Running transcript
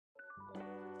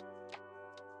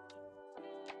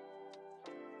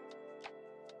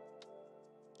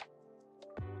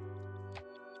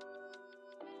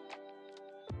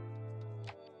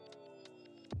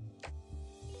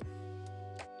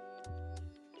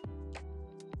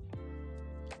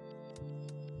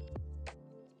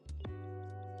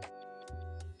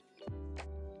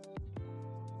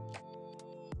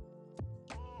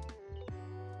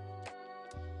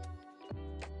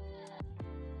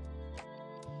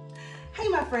Hey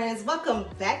my friends, welcome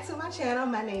back to my channel.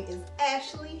 My name is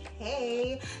Ashley.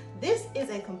 Hey, this is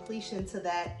a completion to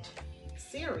that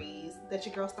series that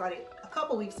your girl started a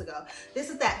couple weeks ago. This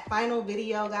is that final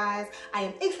video, guys. I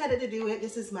am excited to do it.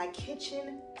 This is my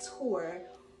kitchen tour,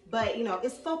 but you know,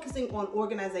 it's focusing on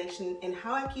organization and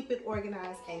how I keep it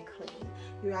organized and clean.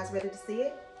 You guys ready to see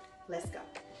it? Let's go.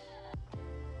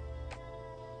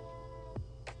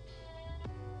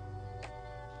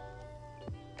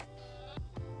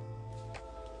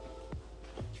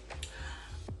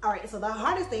 All right, so the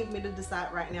hardest thing for me to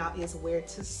decide right now is where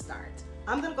to start.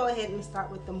 I'm gonna go ahead and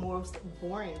start with the most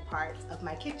boring parts of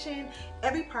my kitchen.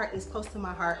 Every part is close to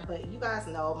my heart, but you guys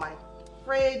know my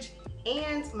fridge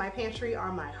and my pantry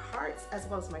are my hearts, as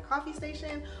well as my coffee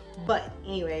station. But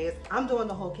anyways, I'm doing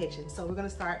the whole kitchen. So we're gonna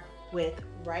start with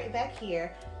right back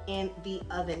here in the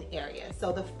oven area.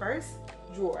 So the first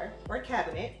drawer or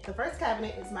cabinet, the first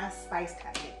cabinet is my spice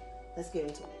cabinet. Let's get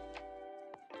into it.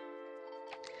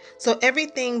 So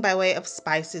everything by way of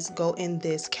spices go in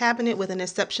this cabinet, with an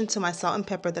exception to my salt and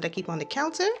pepper that I keep on the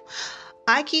counter.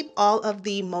 I keep all of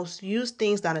the most used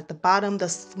things down at the bottom. The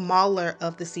smaller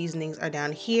of the seasonings are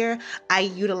down here. I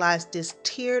utilize this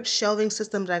tiered shelving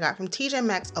system that I got from TJ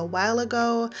Maxx a while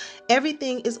ago.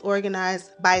 Everything is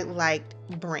organized by liked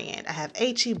brand. I have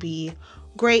H-E-B,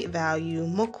 Great Value,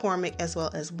 McCormick, as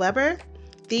well as Weber.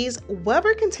 These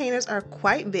Weber containers are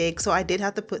quite big, so I did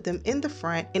have to put them in the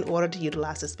front in order to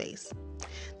utilize the space.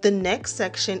 The next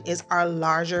section is our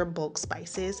larger bulk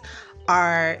spices,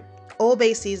 our Old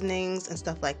Bay seasonings and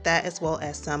stuff like that, as well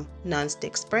as some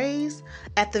non-stick sprays.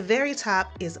 At the very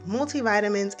top is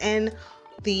multivitamins and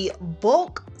the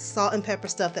bulk salt and pepper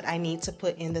stuff that I need to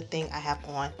put in the thing I have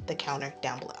on the counter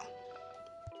down below.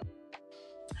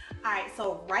 Alright,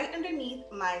 so right underneath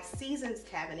my seasons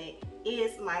cabinet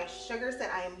is my sugars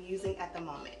that I am using at the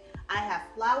moment. I have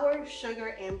flour,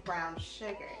 sugar, and brown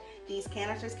sugar. These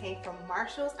canisters came from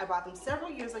Marshall's. I bought them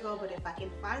several years ago, but if I can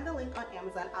find the link on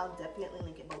Amazon, I'll definitely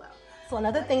link it below. So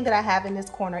another thing that I have in this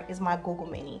corner is my Google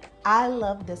Mini. I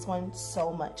love this one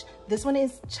so much. This one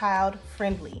is child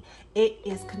friendly. It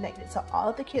is connected to all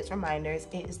of the kids' reminders.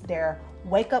 It is their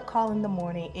wake up call in the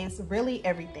morning. It's really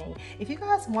everything. If you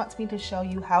guys want me to show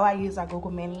you how I use our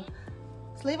Google Mini,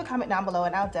 just leave a comment down below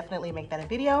and I'll definitely make that a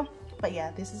video. But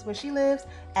yeah, this is where she lives,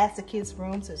 as the kids'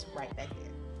 rooms is right back here.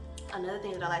 Another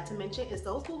thing that I like to mention is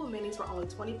those Google Minis were only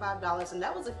 $25, and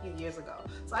that was a few years ago.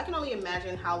 So I can only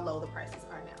imagine how low the prices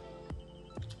are now.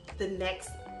 The next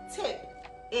tip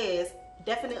is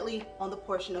definitely on the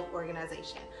portion of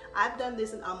organization. I've done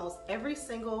this in almost every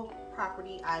single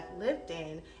property I've lived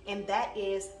in, and that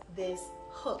is this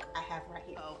hook I have right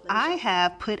here. I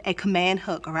have put a command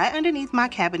hook right underneath my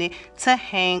cabinet to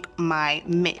hang my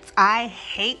mitts. I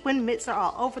hate when mitts are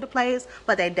all over the place,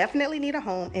 but they definitely need a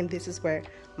home, and this is where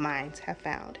mine have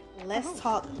found. Let's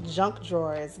talk junk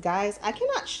drawers. Guys, I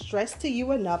cannot stress to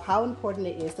you enough how important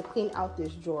it is to clean out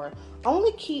this drawer.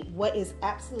 Only keep what is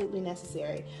absolutely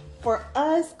necessary. For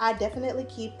us, I definitely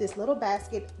keep this little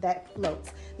basket that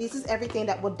floats. This is everything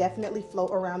that will definitely float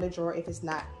around the drawer if it's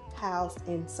not housed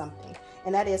in something.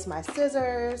 And that is my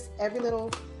scissors, every little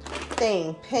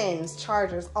thing, pens,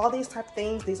 chargers, all these type of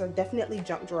things. These are definitely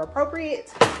junk drawer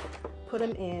appropriate. Put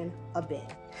them in a bin.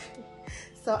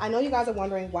 So I know you guys are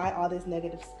wondering why all this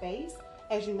negative space.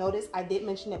 As you notice, I did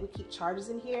mention that we keep chargers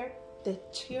in here. The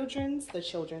children's,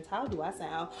 how do I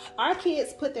sound? Our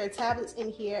kids put their tablets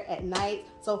in here at night.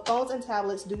 So phones and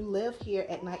tablets do live here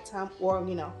at nighttime, or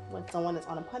you know, when someone is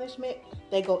on a punishment,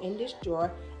 they go in this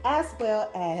drawer, as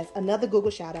well as another Google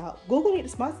shout out. Google need to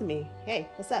sponsor me. Hey,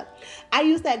 what's up? I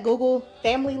use that Google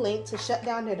family link to shut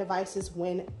down their devices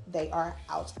when they are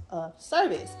out of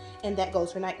service. And that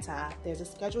goes for nighttime. There's a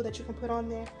schedule that you can put on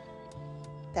there.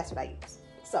 That's what I use.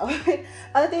 So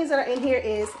other things that are in here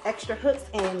is extra hooks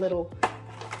and little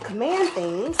command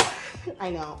things. I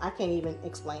know, I can't even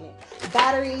explain it.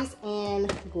 Batteries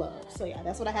and gloves. So yeah,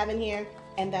 that's what I have in here.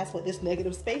 And that's what this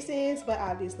negative space is. But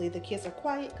obviously the kids are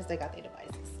quiet because they got their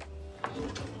devices.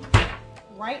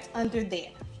 Right under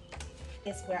there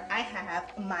is where I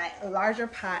have my larger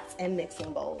pots and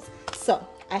mixing bowls. So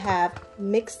I have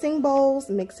mixing bowls,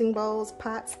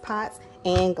 pots,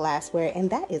 and glassware,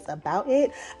 and that is about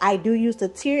it. I do use the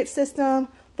tiered system.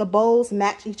 The bowls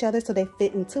match each other so they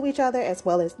fit into each other, as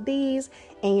well as these,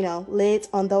 and you know, lids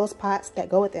on those pots that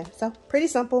go with them. So pretty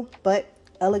simple, but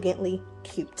elegantly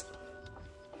cute.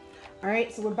 All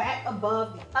right, so we're back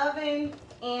above the oven,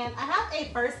 and I have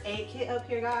a first aid kit up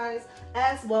here, guys,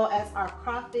 as well as our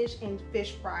crawfish and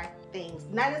fish fry things.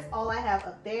 And that is all I have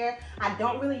up there. I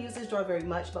don't really use this drawer very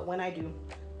much, but when I do,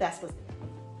 that's what's there.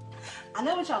 I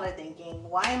know what y'all are thinking.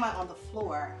 Why am I on the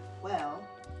floor? Well,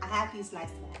 I have these nice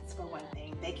mats for one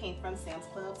thing. They came from Sam's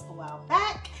Clubs a while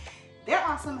back. They're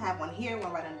awesome. I have one here,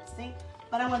 one right under the sink,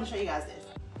 but I wanted to show you guys this.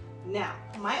 Now,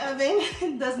 my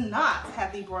oven does not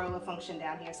have the broiler function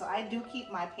down here, so I do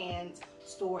keep my pans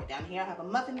stored down here. I have a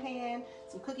muffin pan,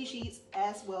 some cookie sheets,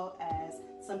 as well as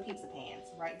some pizza pans.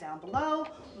 Right down below,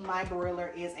 my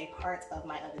broiler is a part of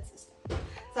my oven system.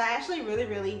 So I actually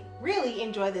really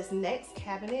enjoy this next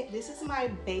cabinet. This is my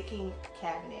baking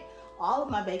cabinet. All of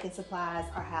my baking supplies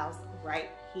are housed right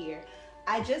here.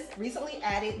 I just recently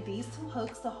added these two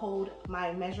hooks to hold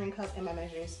my measuring cups and my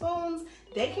measuring spoons.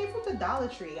 They came from the Dollar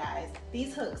Tree, guys.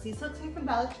 These hooks came from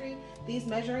Dollar Tree. These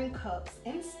measuring cups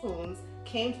and spoons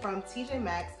came from TJ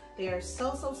Maxx. They are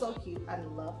so cute. I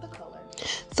love the color.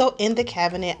 So in the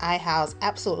cabinet, I house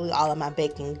absolutely all of my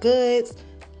baking goods.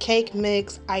 Cake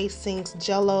mix, icings,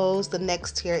 jellos. The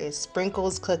next tier is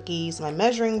sprinkles, cookies, my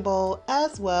measuring bowl,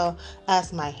 as well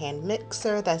as my hand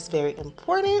mixer. That's very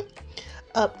important.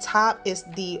 Up top is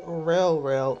the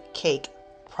real cake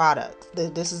products.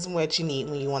 This is what you need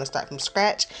when you want to start from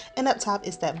scratch. And up top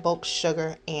is that bulk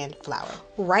sugar and flour.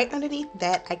 Right underneath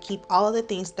that, I keep all of the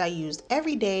things that I use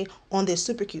every day on this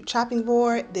super cute chopping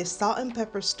board. This salt and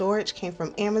pepper storage came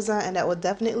from Amazon, and that will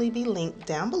definitely be linked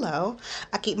down below.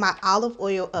 I keep my olive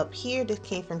oil up here. This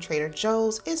came from Trader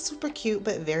Joe's. It's super cute,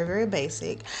 but very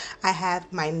basic. I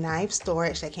have my knife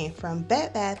storage that came from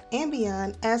Bed Bath &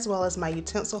 Beyond, as well as my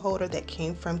utensil holder that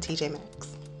came from TJ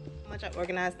Maxx. Much I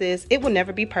organize this, it will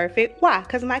never be perfect. Why?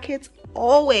 Because my kids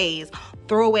always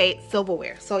throw away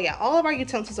silverware. So yeah, all of our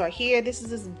utensils are here. This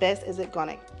is as best as it's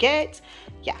gonna get.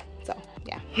 Yeah,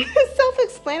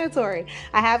 self-explanatory.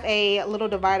 I have a little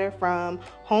divider from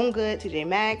Home Good, TJ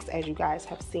Maxx, as you guys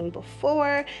have seen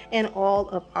before, and all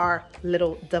of our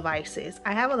little devices.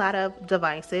 I have a lot of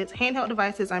devices, handheld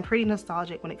devices. I'm pretty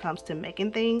nostalgic when it comes to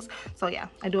making things. So yeah,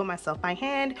 I do it myself by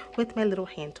hand with my little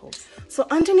hand tools. So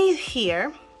underneath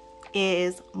here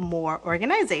is more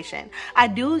organization. I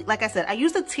do, like I said, I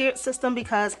use the tiered system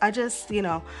because I just,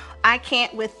 I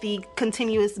can't with the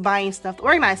continuous buying stuff to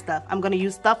organize stuff. I'm going to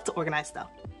use stuff to organize stuff.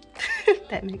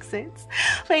 That makes sense.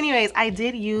 But anyways, I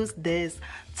did use this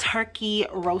turkey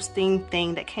roasting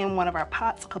thing that came in one of our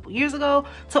pots a couple years ago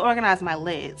to organize my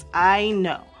lids. I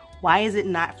know. Why is it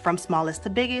not from smallest to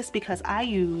biggest? Because I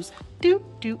use the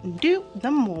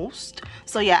most.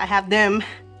 So yeah, I have them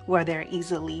where they're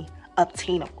easily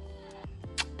obtainable.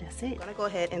 That's it. I'm gonna go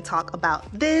ahead and talk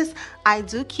about this. I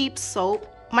do keep soap,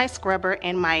 my scrubber,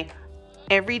 and my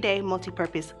everyday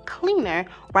multi-purpose cleaner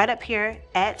right up here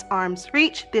at arm's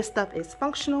reach. This stuff is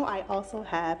functional. I also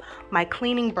have my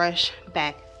cleaning brush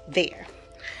back there.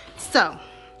 So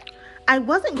I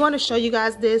wasn't going to show you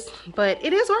guys this, but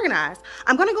it is organized.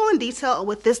 I'm going to go in detail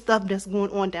with this stuff that's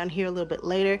going on down here a little bit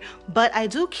later, but I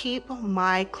do keep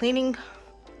my cleaning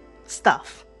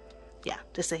stuff,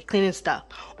 just say cleaning stuff,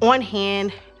 on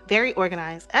hand, very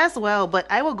organized as well. But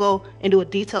I will go and do a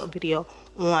detailed video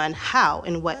on how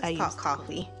and what I use.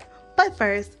 Coffee. But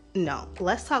first, no,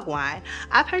 let's talk wine.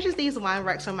 I purchased these wine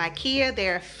racks from IKEA.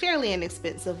 They're fairly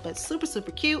inexpensive, but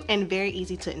super cute and very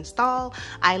easy to install.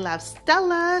 I love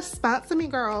Stella, sponsor me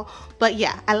girl. But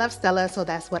yeah, I love Stella, so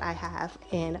that's what I have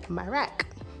in my rack.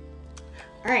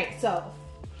 All right, so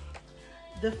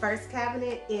the first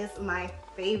cabinet is my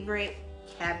favorite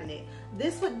cabinet.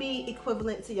 This would be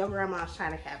equivalent to your grandma's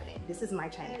china cabinet. This is my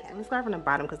china cabinet. Let's start from the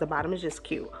bottom because the bottom is just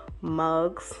cute.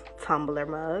 Mugs, tumbler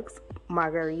mugs,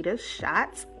 margaritas,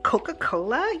 shots,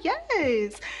 Coca-Cola.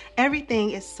 Yes,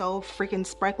 everything is so freaking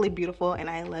sparkly beautiful, and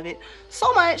I love it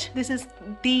so much. This is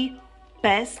the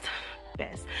best.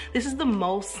 This is the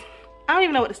most, I don't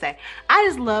even know what to say. I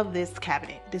just love this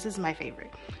cabinet. This is my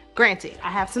favorite. Granted, I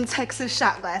have some Texas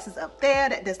shot glasses up there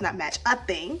that does not match a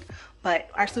thing, but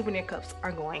our souvenir cups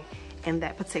are going in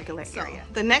that particular area.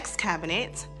 The next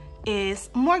cabinet is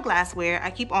more glassware.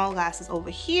 I keep all glasses over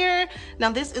here.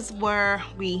 Now this is where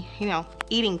we,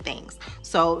 eating things.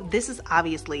 So this is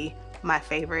obviously my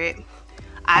favorite.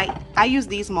 I use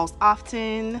these most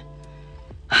often.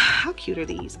 How cute are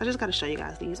these? I just got to show you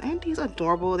guys these. Aren't these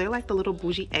adorable? They're like the little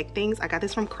bougie egg things. I got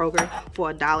this from Kroger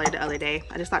for $1 the other day.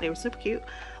 I just thought they were super cute.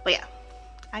 But yeah,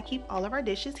 I keep all of our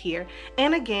dishes here.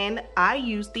 And again, I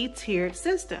use the tiered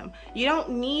system. You don't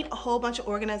need a whole bunch of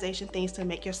organization things to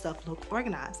make your stuff look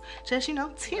organized. Just,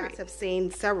 tier it. I've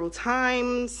seen several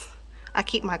times. I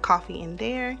keep my coffee in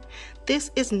there.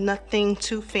 This is nothing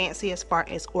too fancy as far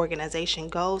as organization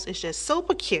goes. It's just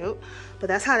super cute, but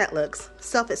that's how that looks.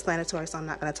 Self-explanatory, so I'm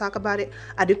not gonna talk about it.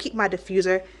 I do keep my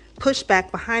diffuser pushed back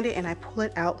behind it, and I pull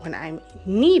it out when I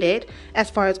need it. As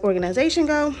far as organization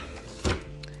go,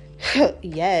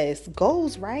 yes,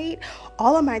 goals, right?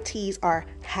 All of my teas are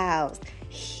housed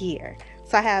here.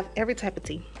 So I have every type of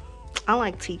tea. I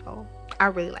like tea though. I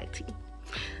really like tea.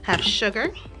 I have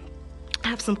sugar. I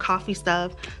have some coffee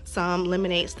stuff, some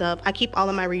lemonade stuff. I keep all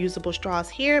of my reusable straws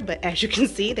here, but as you can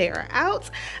see, they are out.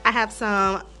 I have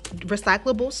some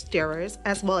recyclable stirrers,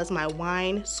 as well as my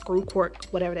wine screw cork,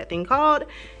 whatever that thing called.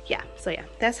 Yeah, so yeah,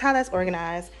 that's how that's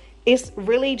organized. It's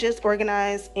really just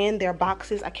organized in their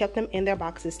boxes. I kept them in their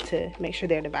boxes to make sure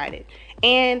they're divided.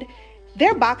 And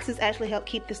their boxes actually help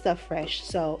keep this stuff fresh.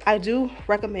 So I do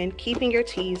recommend keeping your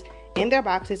teas in their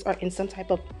boxes or in some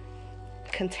type of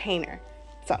container.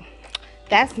 So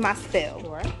that's my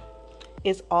spill.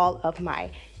 Is all of my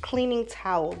cleaning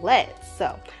towelettes.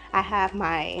 So I have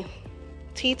my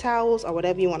tea towels, or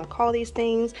whatever you want to call these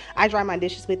things. I dry my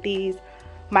dishes with these.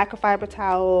 Microfiber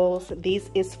towels. These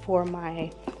is for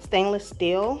my stainless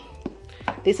steel.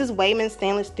 This is Wayman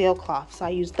stainless steel cloth, so I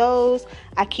use those.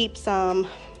 I keep some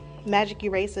magic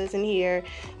erasers in here,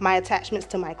 my attachments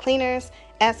to my cleaners,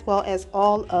 as well as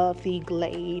all of the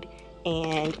Glade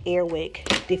and Airwick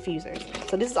diffusers.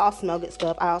 So this is all smell good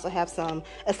stuff. I also have some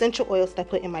essential oils that I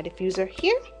put in my diffuser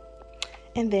here,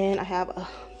 and then I have a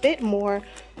bit more,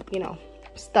 you know,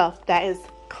 stuff that is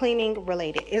cleaning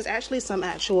related. It's actually some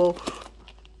actual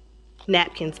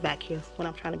napkins back here when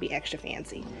I'm trying to be extra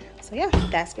fancy. So yeah,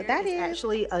 that's what that is.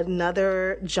 Actually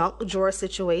another junk drawer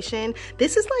situation.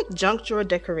 This is like junk drawer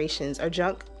decorations, or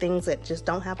junk things that just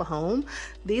don't have a home.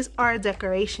 These are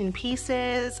decoration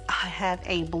pieces. I have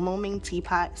a blooming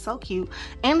teapot, so cute,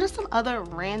 and there's some other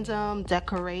random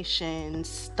decoration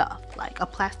stuff, like a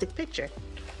plastic picture.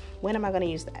 When am I going to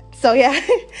use that? So yeah,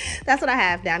 that's what I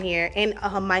have down here. And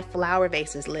my flower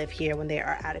vases live here when they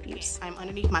are out of use. I'm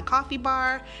underneath my coffee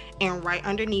bar, and right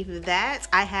underneath that,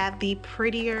 I have the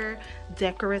prettier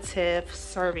decorative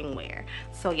servingware.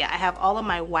 So yeah, I have all of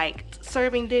my white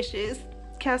serving dishes,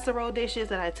 casserole dishes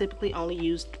that I typically only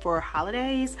use for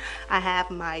holidays. I have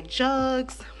my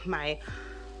jugs, my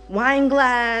wine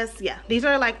glass. Yeah, these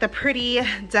are like the pretty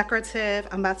decorative,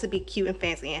 I'm about to be cute and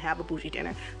fancy and have a bougie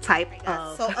dinner type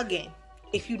of. So again,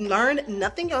 if you learned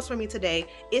nothing else from me today,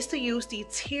 is to use the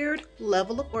tiered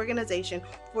level of organization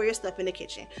for your stuff in the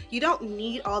kitchen. You don't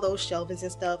need all those shelvings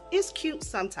and stuff. It's cute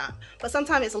sometimes, but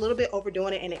sometimes it's a little bit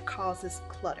overdoing it and it causes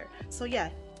clutter. So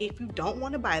yeah, if you don't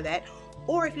want to buy that,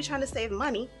 or if you're trying to save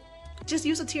money, just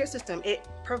use a tier system. It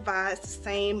provides the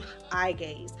same eye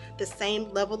gaze, the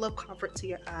same level of comfort to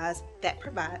your eyes that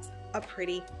provides a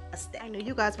pretty aesthetic. I know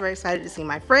you guys were excited to see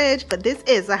my fridge, but this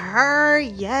is her.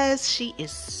 Yes, she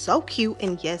is so cute,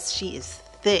 and yes, she is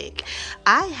thick.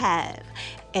 I have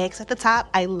eggs at the top.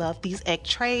 I love these egg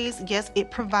trays. Yes, it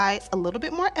provides a little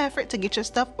bit more effort to get your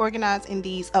stuff organized in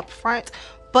these up front,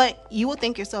 but you will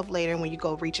thank yourself later when you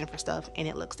go reaching for stuff and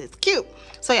it looks this cute.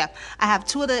 So yeah, I have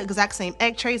two of the exact same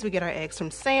egg trays. We get our eggs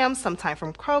from Sam's, sometime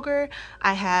from Kroger.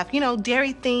 I have, you know,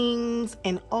 dairy things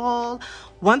and all.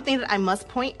 One thing that I must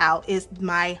point out is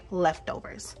my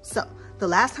leftovers. So the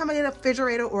last time I did a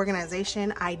refrigerator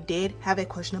organization, I did have a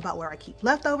question about where I keep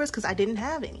leftovers because I didn't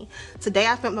have any. Today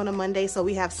I filmed on a Monday, so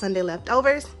we have Sunday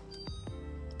leftovers.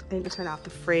 I need to turn off the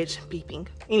fridge beeping.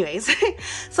 Anyways,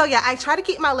 so yeah, I try to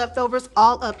keep my leftovers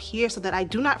all up here so that I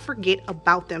do not forget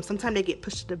about them. Sometimes they get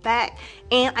pushed to the back,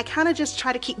 and I kind of just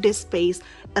try to keep this space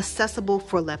accessible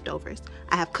for leftovers.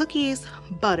 I have cookies,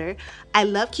 butter. I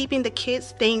love keeping the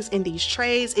kids' things in these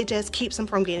trays. It just keeps them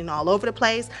from getting all over the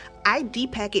place. I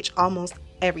depackage almost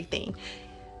everything.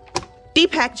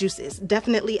 Depack juices,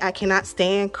 definitely. I cannot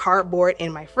stand cardboard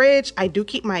in my fridge. I do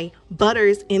keep my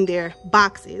butters in their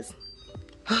boxes.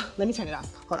 Let me turn it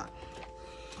off. Hold on.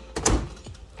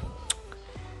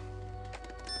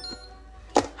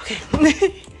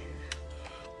 Okay.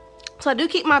 So I do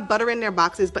keep my butter in their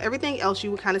boxes, but everything else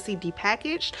you would kind of see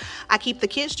depackaged. I keep the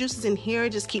kids' juices in here,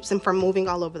 just keeps them from moving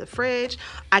all over the fridge.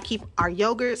 I keep our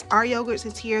yogurts. Our yogurts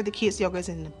is here, the kids' yogurts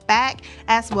in the back,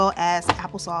 as well as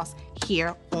applesauce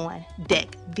here on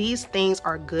deck. These things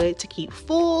are good to keep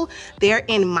full. They're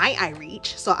in my eye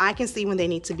reach, so I can see when they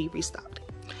need to be restocked.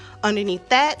 Underneath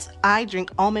that, I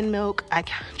drink almond milk. I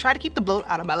try to keep the bloat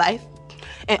out of my life,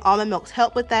 and almond milks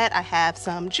help with that. I have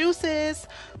some juices,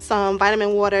 some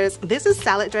vitamin waters. This is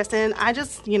salad dressing. I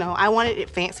just, you know, I wanted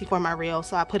it fancy for my reel,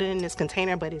 so I put it in this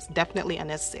container, but it's definitely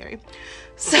unnecessary.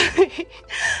 So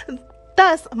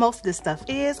thus, most of this stuff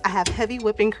is. I have heavy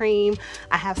whipping cream.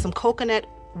 I have some coconut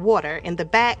water in the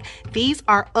back. These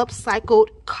are upcycled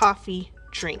coffee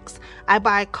drinks. I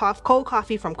buy cold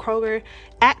coffee from Kroger.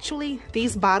 Actually,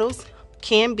 these bottles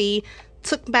can be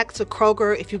took back to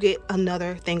Kroger if you get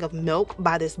another thing of milk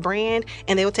by this brand,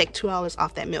 and they will take $2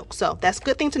 off that milk. So that's a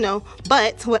good thing to know.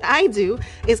 But what I do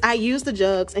is I use the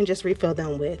jugs and just refill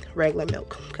them with regular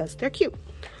milk because they're cute,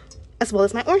 as well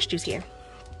as my orange juice here.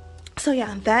 So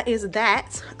yeah, that is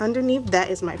that. Underneath that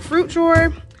is my fruit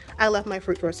drawer. I love my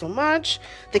fruit drawer so much.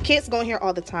 The kids go in here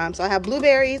all the time. So I have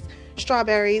blueberries,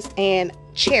 strawberries, and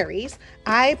cherries.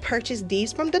 I purchased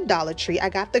these from the Dollar Tree. I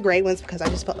got the gray ones because I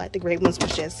just felt like the gray ones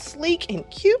was just sleek and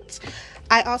cute.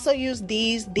 I also used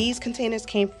these. These containers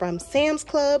came from Sam's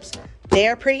Clubs.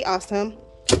 They're pretty awesome.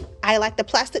 I like the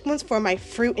plastic ones for my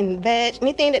fruit and veg,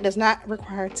 anything that does not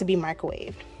require to be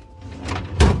microwaved.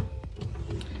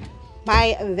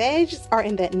 My veggies are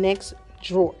in that next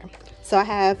drawer. So I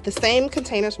have the same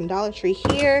containers from Dollar Tree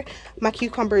here. My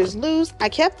cucumber is loose. I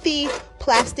kept the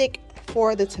plastic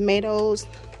for the tomatoes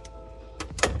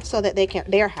so that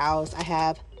they're housed. I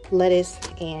have lettuce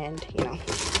and, you know,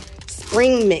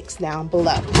 spring mix down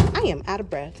below. I am out of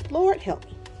breath. Lord help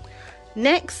me.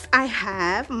 Next, I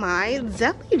have my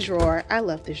deli drawer. I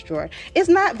love this drawer. It's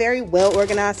not very well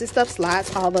organized. This stuff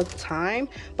slides all the time,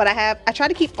 but I try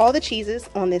to keep all the cheeses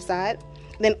on this side,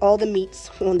 then all the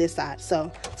meats on this side. So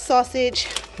sausage,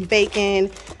 bacon,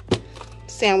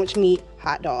 sandwich meat,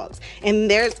 hot dogs.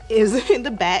 And there is in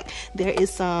the back, there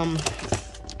is some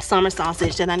summer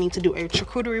sausage that I need to do a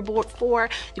charcuterie board for.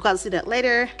 You guys will see that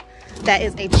later. That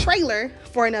is a trailer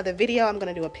for another video. I'm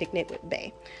gonna do a picnic with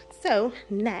Bae. So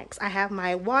next, I have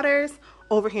my waters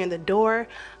over here in the door.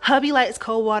 Hubby likes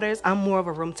cold waters. I'm more of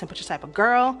a room temperature type of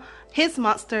girl. His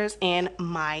Monsters and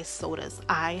my sodas.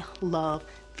 I love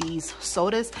these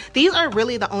sodas. These are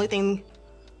really the only thing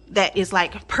that is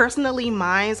like personally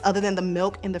mine other than the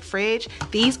milk in the fridge.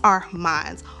 These are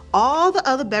mine. All the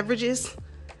other beverages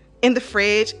in the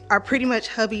fridge are pretty much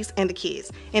hubby's and the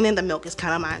kids, and then the milk is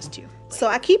kind of mine too. So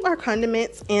I keep our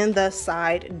condiments in the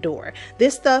side door.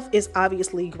 This stuff is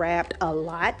obviously grabbed a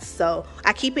lot, so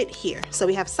I keep it here. So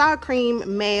we have sour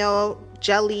cream, mayo,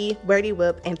 jelly, Birdie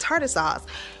Whip, and tartar sauce.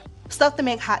 Stuff to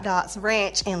make hot dogs,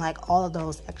 ranch, and like all of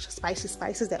those extra spicy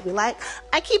spices that we like.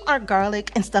 I keep our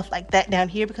garlic and stuff like that down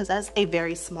here because that's a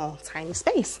very small, tiny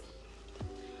space.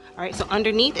 All right, so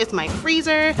underneath is my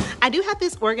freezer. I do have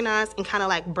this organized in kind of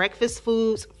like breakfast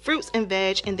foods, fruits and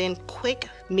veg, and then quick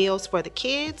meals for the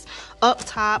kids. Up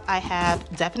top, I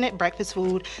have definite breakfast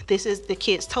food. This is the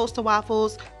kids' toaster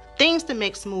waffles, things to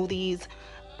make smoothies,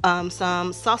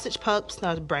 some sausage pups,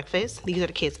 that's breakfast. These are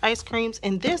the kids' ice creams,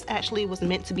 and this actually was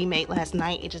meant to be made last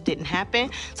night. It just didn't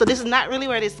happen. So this is not really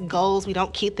where this goes. We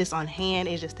don't keep this on hand.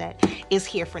 It's just that it's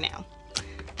here for now.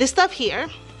 This stuff here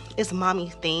is mommy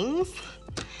things.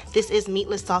 This is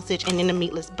meatless sausage and then a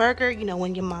meatless burger, you know,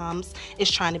 when your mom's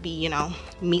is trying to be, you know,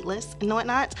 meatless and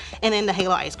whatnot. And then the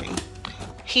Halo ice cream.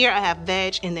 Here I have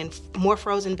veg and then more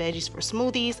frozen veggies for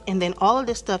smoothies. And then all of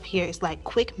this stuff here is like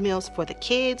quick meals for the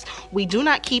kids. We do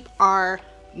not keep our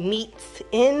meats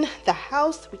in the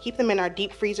house. We keep them in our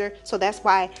deep freezer. So that's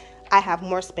why I have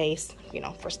more space, you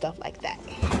know, for stuff like that.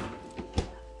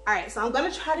 All right, so I'm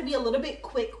gonna try to be a little bit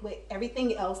quick with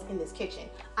everything else in this kitchen.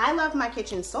 I love my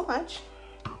kitchen so much.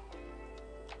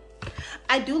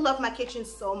 I do love my kitchen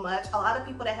so much. A lot of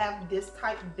people that have this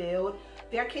type build,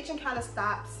 their kitchen kind of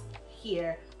stops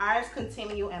here. Ours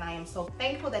continue, and I am so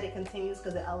thankful that it continues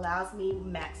because it allows me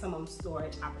maximum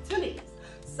storage opportunities.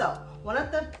 So one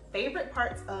of the favorite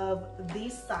parts of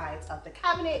these sides of the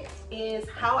cabinet is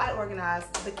how I organize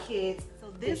the kids.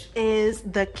 So this is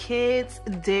the kids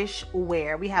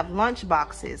dishware. We have lunch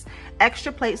boxes,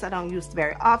 extra plates I don't use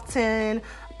very often,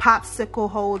 popsicle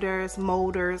holders,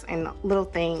 molders, and little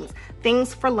things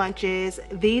for lunches.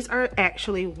 These are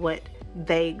actually what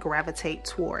they gravitate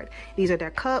toward. These are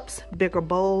their cups, bigger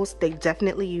bowls. They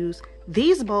definitely use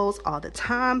these bowls all the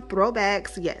time.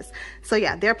 Throwbacks, yes. So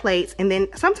yeah, their plates. And then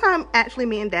sometimes actually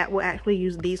me and Dad will actually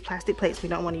use these plastic plates. We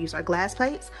don't want to use our glass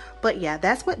plates. But yeah,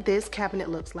 that's what this cabinet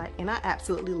looks like, and I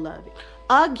absolutely love it.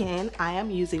 Again, I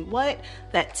am using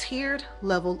that tiered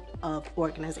level of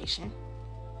organization.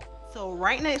 So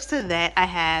right next to that, I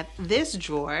have this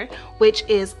drawer, which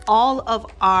is all of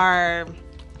our,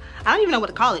 I don't even know what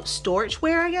to call it,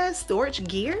 storageware, I guess, storage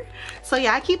gear. So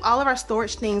yeah, I keep all of our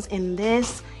storage things in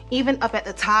this. Even up at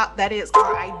the top, that is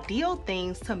our ideal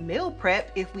things to meal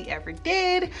prep if we ever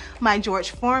did. My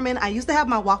George Foreman, I used to have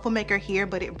my waffle maker here,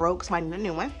 but it broke, so I need a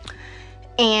new one.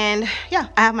 And yeah,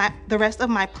 I have the rest of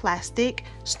my plastic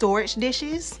storage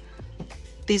dishes.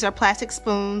 These are plastic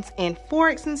spoons and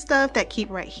forks and stuff that keep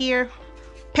right here.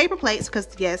 Paper plates, because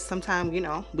yes, sometimes, you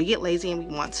know, we get lazy and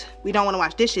we don't want to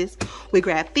wash dishes. We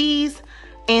grab these.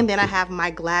 And then I have my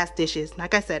glass dishes.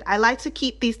 Like I said, I like to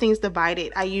keep these things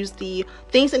divided. I use the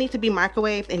things that need to be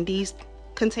microwaved in these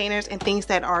containers and things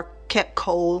that are kept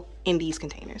cold in these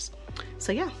containers.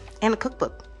 So yeah, and a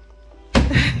cookbook.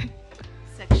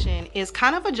 Section is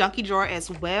kind of a junky drawer as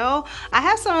well. I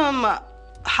have some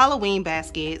Halloween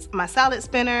baskets, my salad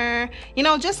spinner, you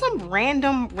know, just some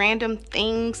random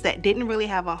things that didn't really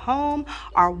have a home.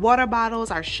 Our water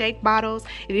bottles, our shake bottles.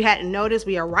 If you hadn't noticed,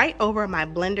 we are right over my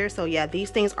blender. So yeah,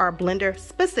 these things are blender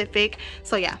specific.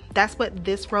 So yeah, that's what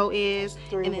this row is.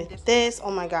 And then with this,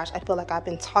 oh my gosh, I feel like I've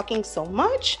been talking so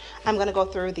much. I'm gonna go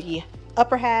through the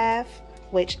upper half,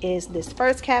 which is this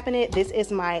first cabinet. This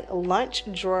is my lunch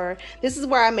drawer. This is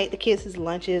where I make the kids his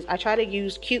lunches. I try to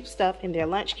use cute stuff in their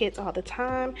lunch kits all the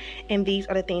time, and these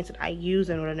are the things that I use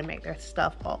in order to make their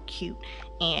stuff all cute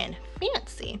and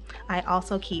fancy. I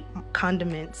also keep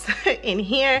condiments in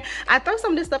here. I throw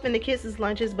some of this stuff in the kids'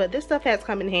 lunches, but this stuff has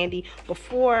come in handy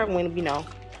before when, you know,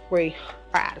 we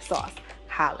are out of sauce.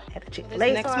 Holla at the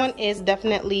Chick-fil-A. Next one is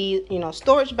definitely, you know,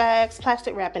 storage bags,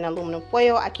 plastic wrap, and aluminum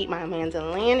foil. I keep my Mans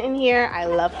and Land in here. I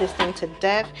love this thing to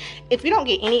death. If you don't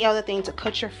get any other thing to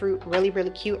cut your fruit really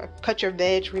cute, or cut your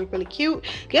veg really cute,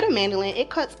 get a mandolin. It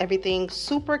cuts everything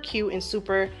super cute and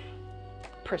super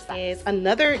precise.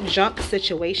 Another junk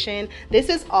situation. This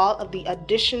is all of the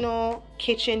additional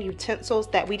kitchen utensils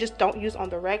that we just don't use on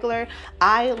the regular.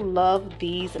 I love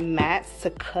these mats to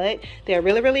cut. They're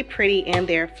really pretty and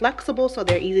they're flexible, so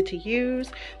they're easy to use.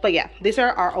 But yeah, these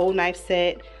are our old knife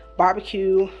set,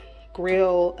 barbecue,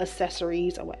 grill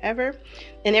accessories, or whatever.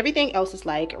 And everything else is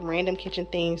like random kitchen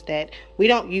things that we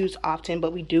don't use often,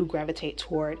 but we do gravitate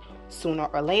toward sooner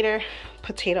or later.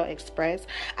 Potato Express.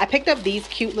 I picked up these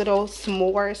cute little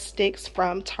s'more sticks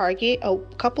from Target a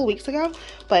couple weeks ago,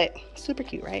 but super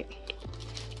cute, right?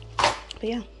 But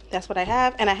yeah, that's what I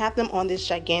have, and I have them on this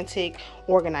gigantic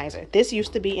organizer. This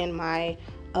used to be in my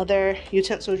other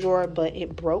utensil drawer, but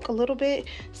it broke a little bit,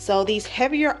 so these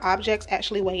heavier objects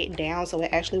actually weigh it down, so it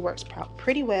actually works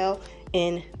pretty well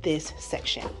in this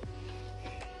section.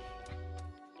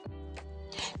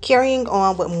 Carrying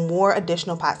on with more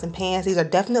additional pots and pans. These are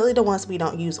definitely the ones we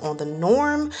don't use on the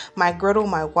norm. My griddle,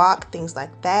 my wok, things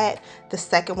like that. The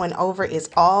second one over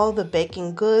is all the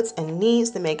baking goods and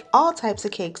needs to make all types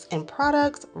of cakes and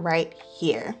products right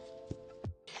here.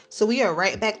 So we are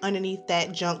right back underneath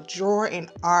that junk drawer in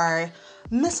our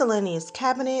miscellaneous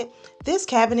cabinet. This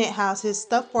cabinet houses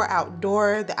stuff for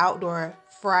outdoor, the outdoor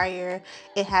fryer.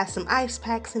 It has some ice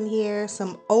packs in here,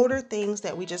 some older things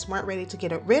that we just weren't ready to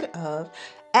get rid of,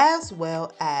 as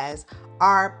well as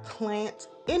our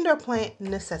indoor plant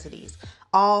necessities,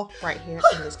 all right here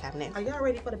in this cabinet. Are y'all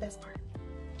ready for the best part?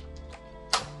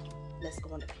 Let's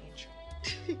go in the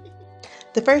pantry.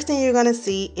 The first thing you're gonna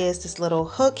see is this little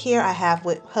hook here I have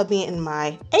with hubby and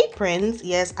my aprons.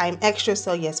 Yes, I'm extra,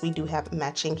 so yes, we do have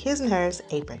matching his and hers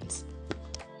aprons.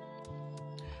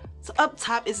 So up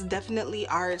top is definitely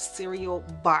our cereal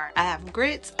bar. I have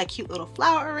grits, a cute little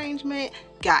flower arrangement.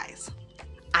 Guys,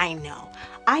 I know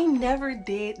I never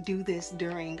did do this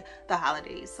during the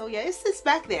holidays, so yeah, it sits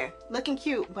back there looking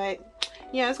cute, but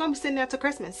yeah, it's gonna be sitting there till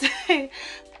Christmas.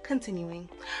 Continuing,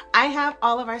 I have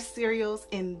all of our cereals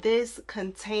in this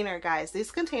container, guys. These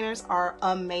containers are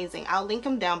amazing. I'll link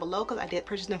them down below because I did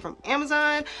purchase them from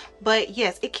Amazon. But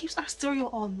yes, it keeps our cereal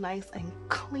all nice and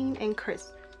clean and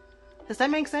crisp. Does that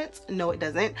make sense? No, it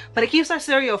doesn't, but it keeps our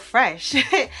cereal fresh.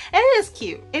 It is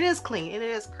cute, it is clean, it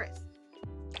is crisp.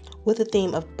 With the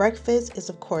theme of breakfast is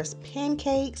of course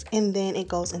pancakes, and then it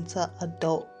goes into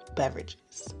adult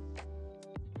beverages.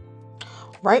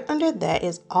 Right under that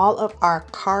is all of our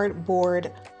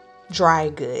cardboard dry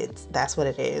goods. That's what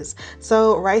it is.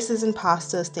 So rices and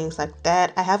pastas, things like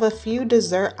that. I have a few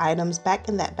dessert items back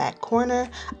in that back corner.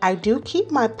 I do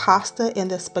keep my pasta in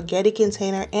the spaghetti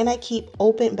container, and I keep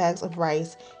open bags of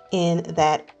rice in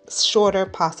that shorter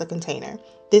pasta container.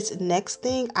 This next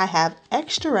thing, I have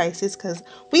extra rices because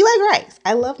we like rice.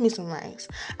 I love me some rice.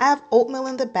 I have oatmeal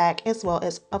in the back, as well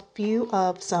as a few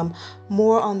of some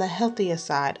more on the healthier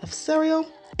side of cereal.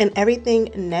 And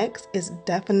everything next is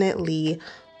definitely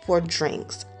for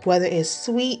drinks, whether it's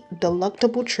sweet,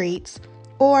 delectable treats,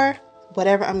 or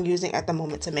whatever I'm using at the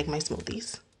moment to make my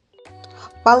smoothies.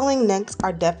 Following next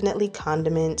are definitely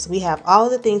condiments. We have all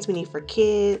of the things we need for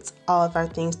kids, all of our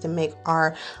things to make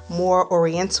our more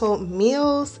oriental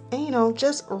meals, and you know,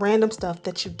 just random stuff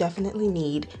that you definitely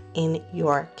need in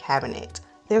your cabinet.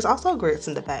 There's also grits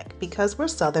in the back because we're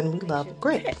Southern, we love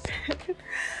grits.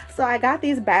 So I got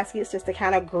these baskets just to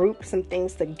kind of group some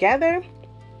things together.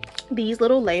 These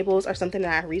little labels are something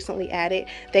that I recently added.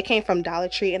 They came from Dollar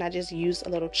Tree, and I just used a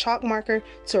little chalk marker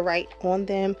to write on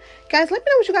them. Guys, let me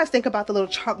know what you guys think about the little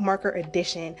chalk marker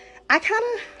edition.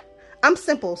 I'm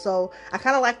simple, so I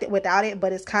kind of liked it without it,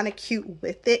 but it's kind of cute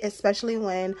with it, especially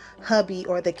when hubby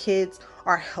or the kids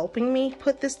are helping me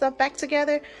put this stuff back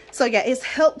together. So yeah, it's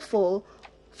helpful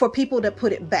for people to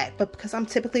put it back, but because I'm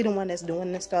typically the one that's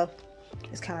doing this stuff,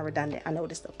 It's kind of redundant. I know where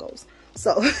this stuff goes.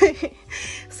 So,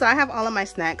 so I have all of my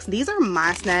snacks. These are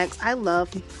my snacks. I love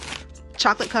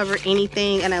chocolate covered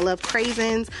anything, and I love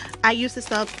craisins. I use this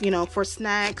stuff, you know, for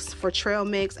snacks, for trail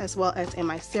mix, as well as in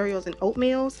my cereals and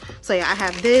oatmeals. So yeah, I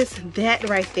have this. That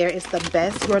right there is the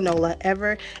best granola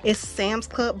ever. It's Sam's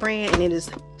Club brand, and it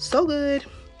is so good.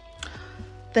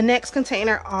 The next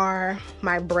container are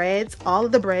my breads. All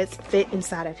of the breads fit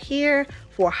inside of here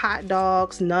for hot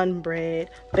dogs, naan bread,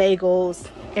 bagels,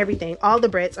 everything. All the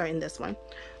breads are in this one.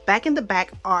 Back in the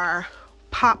back are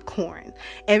popcorn.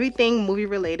 Everything movie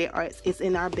related is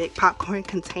in our big popcorn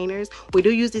containers. We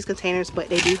do use these containers, but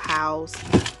they do house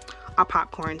our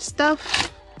popcorn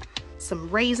stuff. Some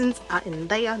raisins out in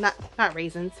there. Not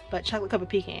raisins, but chocolate covered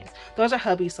pecans. Those are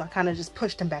hubby's, so I kind of just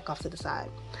pushed them back off to the side.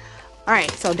 All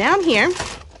right, so down here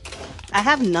I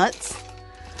have nuts,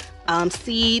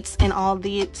 seeds, and all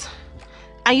these.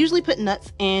 I usually put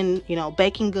nuts in, you know,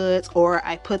 baking goods, or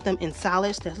I put them in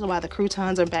salads. That's why the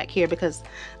croutons are back here, because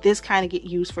this kind of get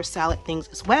used for salad things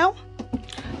as well.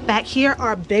 Back here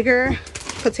are bigger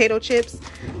potato chips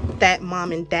that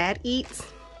mom and dad eats.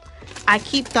 I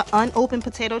keep the unopened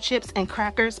potato chips and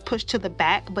crackers pushed to the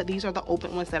back, but these are the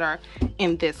open ones that are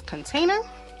in this container.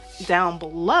 Down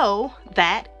below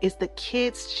that is the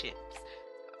kids' chips.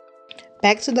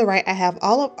 Back to the right, I have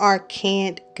all of our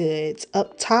canned goods.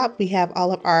 Up top, we have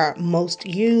all of our most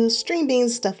used string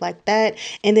beans, stuff like that.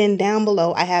 And then down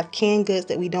below, I have canned goods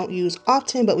that we don't use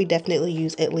often, but we definitely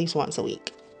use at least once a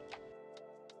week.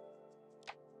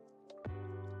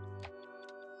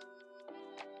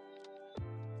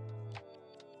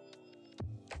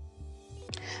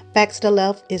 Back to the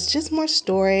left is just more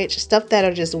storage, stuff that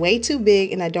are just way too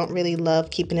big and I don't really love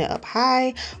keeping it up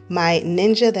high. My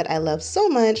Ninja that I love so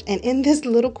much. And in this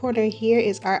little corner here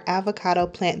is our avocado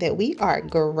plant that we are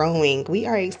growing. We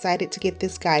are excited to get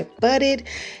this guy budded.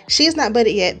 She is not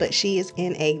budded yet, but she is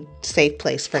in a safe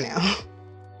place for now.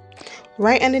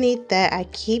 Right underneath that, I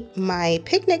keep my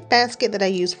picnic basket that I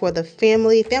use for the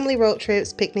family road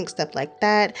trips, picnics, stuff like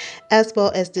that, as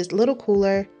well as this little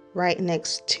cooler right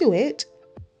next to it.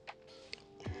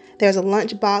 There's a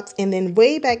lunch box, and then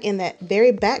way back in that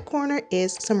very back corner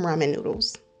is some ramen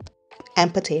noodles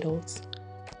and potatoes.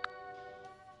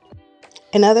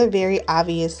 Another very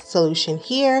obvious solution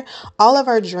here, all of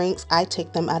our drinks, I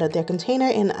take them out of their container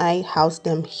and I house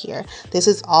them here. This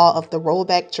is all of the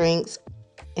rollback drinks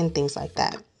and things like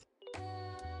that.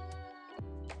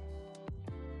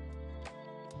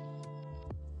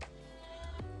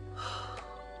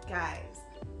 Guys,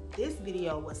 this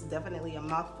video was definitely a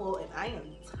mouthful and I am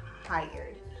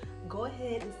tired. Go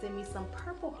ahead and send me some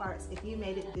purple hearts if you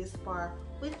made it this far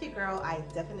with your girl. I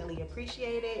definitely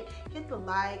appreciate it. Hit the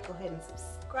like, go ahead and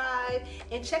subscribe,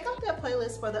 and check out that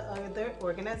playlist for the other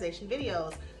organization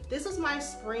videos. This was my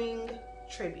spring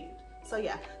tribute. So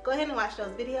yeah, go ahead and watch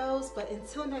those videos. But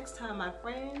until next time, my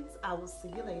friends, I will see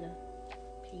you later.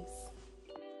 Peace.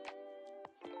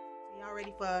 Y'all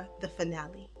ready for the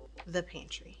finale? The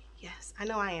pantry. Yes, I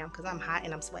know I am, because I'm hot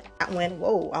and I'm sweating.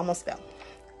 Whoa, I almost fell.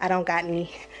 I don't got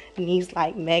any knees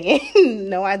like Megan.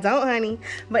 No, I don't, honey.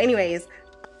 But anyways,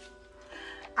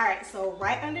 all right, so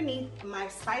right underneath my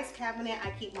spice cabinet,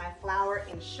 I keep my flour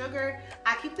and sugar.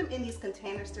 I keep them in these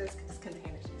containers.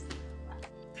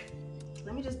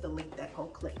 Let me just delete that whole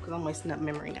clip because I'm wasting up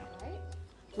memory now. All right,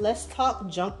 let's talk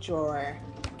junk drawer.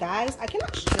 Guys, I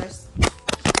cannot stress.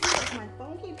 My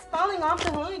phone keeps falling off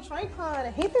the tripod.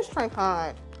 I hate this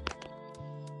tripod.